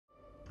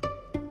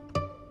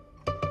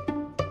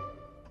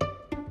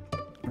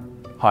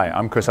Hi,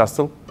 I'm Chris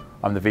Astle.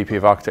 I'm the VP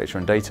of Architecture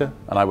and Data,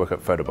 and I work at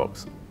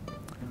Photobox.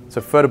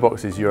 So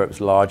Photobox is Europe's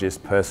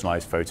largest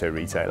personalised photo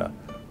retailer.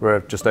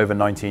 We're just over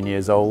 19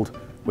 years old.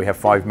 We have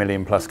 5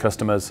 million plus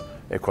customers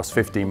across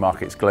 15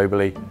 markets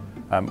globally.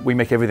 We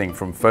make everything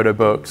from photo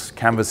books,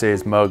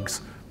 canvases,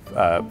 mugs,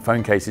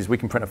 phone cases. We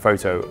can print a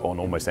photo on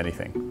almost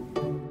anything.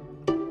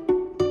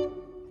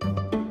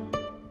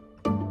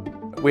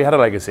 We had a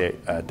legacy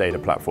data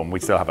platform. We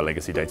still have a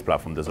legacy data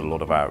platform. Does a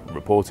lot of our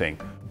reporting.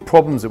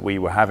 Problems that we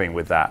were having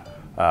with that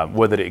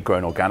were that it had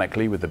grown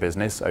organically with the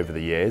business over the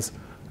years,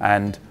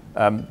 and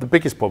the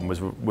biggest problem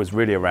was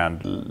really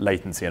around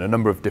latency and a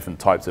number of different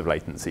types of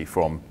latency,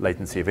 from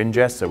latency of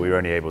ingest, so we were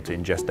only able to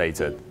ingest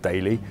data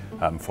daily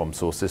from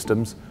source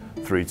systems,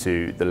 through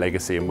to the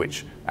legacy in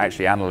which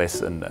actually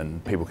analysts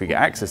and people could get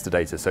access to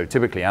data. So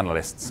typically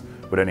analysts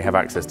would only have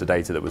access to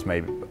data that was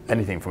maybe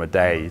anything from a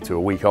day to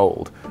a week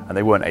old, and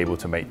they weren't able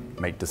to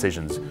make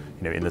decisions,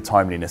 in the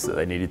timeliness that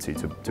they needed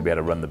to be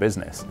able to run the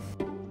business.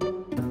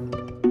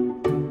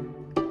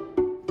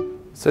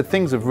 So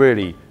things have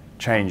really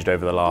changed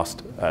over the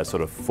last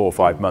sort of 4 or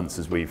 5 months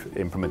as we've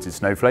implemented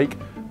Snowflake.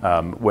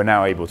 We're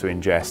now able to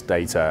ingest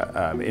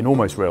data in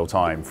almost real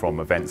time from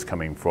events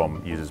coming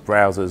from users'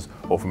 browsers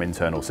or from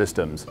internal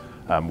systems.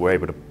 We're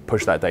able to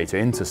push that data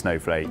into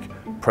Snowflake,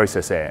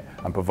 process it,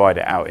 and provide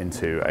it out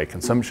into a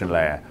consumption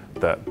layer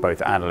that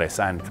both analysts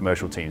and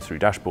commercial teams through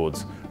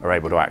dashboards are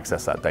able to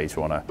access that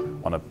data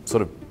on a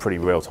sort of pretty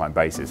real-time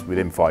basis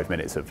within 5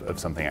 minutes of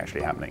something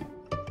actually happening.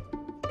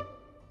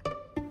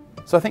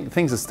 So I think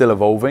things are still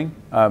evolving.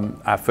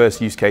 Our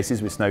first use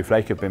cases with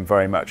Snowflake have been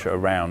very much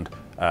around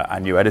our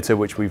new editor,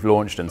 which we've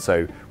launched, and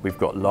so we've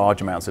got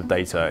large amounts of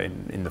data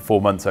in the 4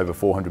 months, over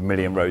 400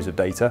 million rows of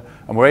data,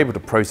 and we're able to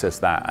process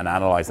that and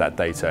analyze that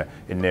data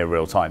in near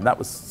real time. That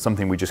was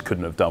something we just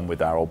couldn't have done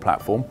with our old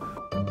platform.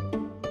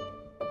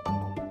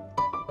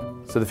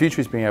 So the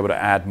future is being able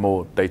to add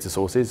more data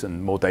sources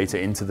and more data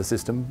into the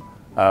system,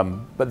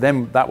 but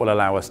then that will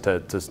allow us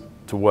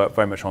to work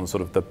very much on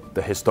sort of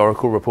the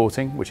historical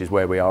reporting, which is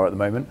where we are at the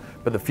moment.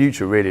 But the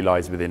future really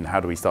lies within how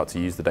do we start to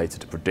use the data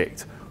to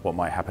predict what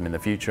might happen in the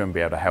future and be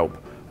able to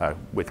help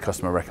with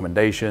customer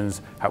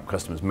recommendations, help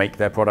customers make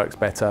their products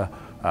better,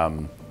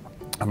 and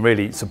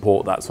really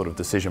support that sort of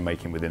decision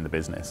making within the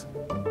business.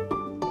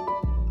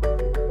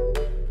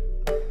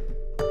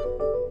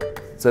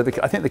 So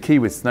I think the key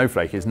with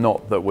Snowflake is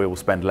not that we will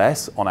spend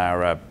less on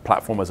our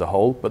platform as a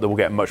whole, but that we'll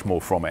get much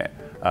more from it.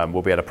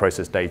 We'll be able to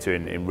process data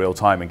in real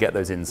time and get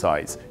those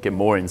insights, get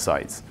more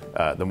insights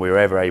than we were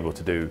ever able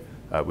to do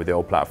with the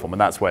old platform.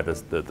 And that's where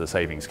the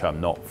savings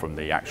come, not from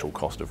the actual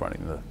cost of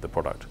running the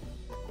product.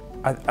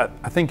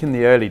 I think in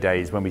the early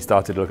days when we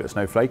started to look at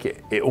Snowflake,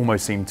 it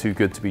almost seemed too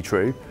good to be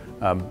true.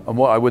 And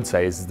what I would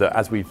say is that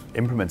as we've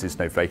implemented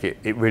Snowflake,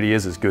 it really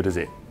is as good as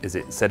it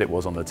said it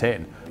was on the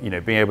tin.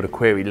 Being able to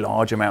query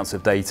large amounts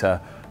of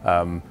data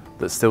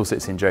that still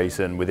sits in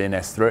JSON within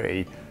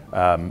S3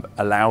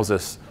 allows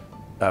us,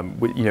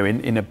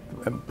 in a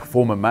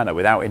performant manner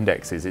without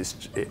indexes.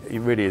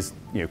 It really is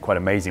quite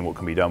amazing what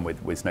can be done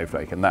with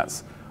Snowflake, and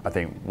that's, I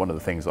think, one of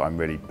the things that I'm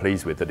really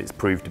pleased with, that it's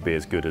proved to be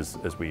as good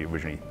as we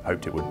originally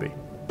hoped it would be.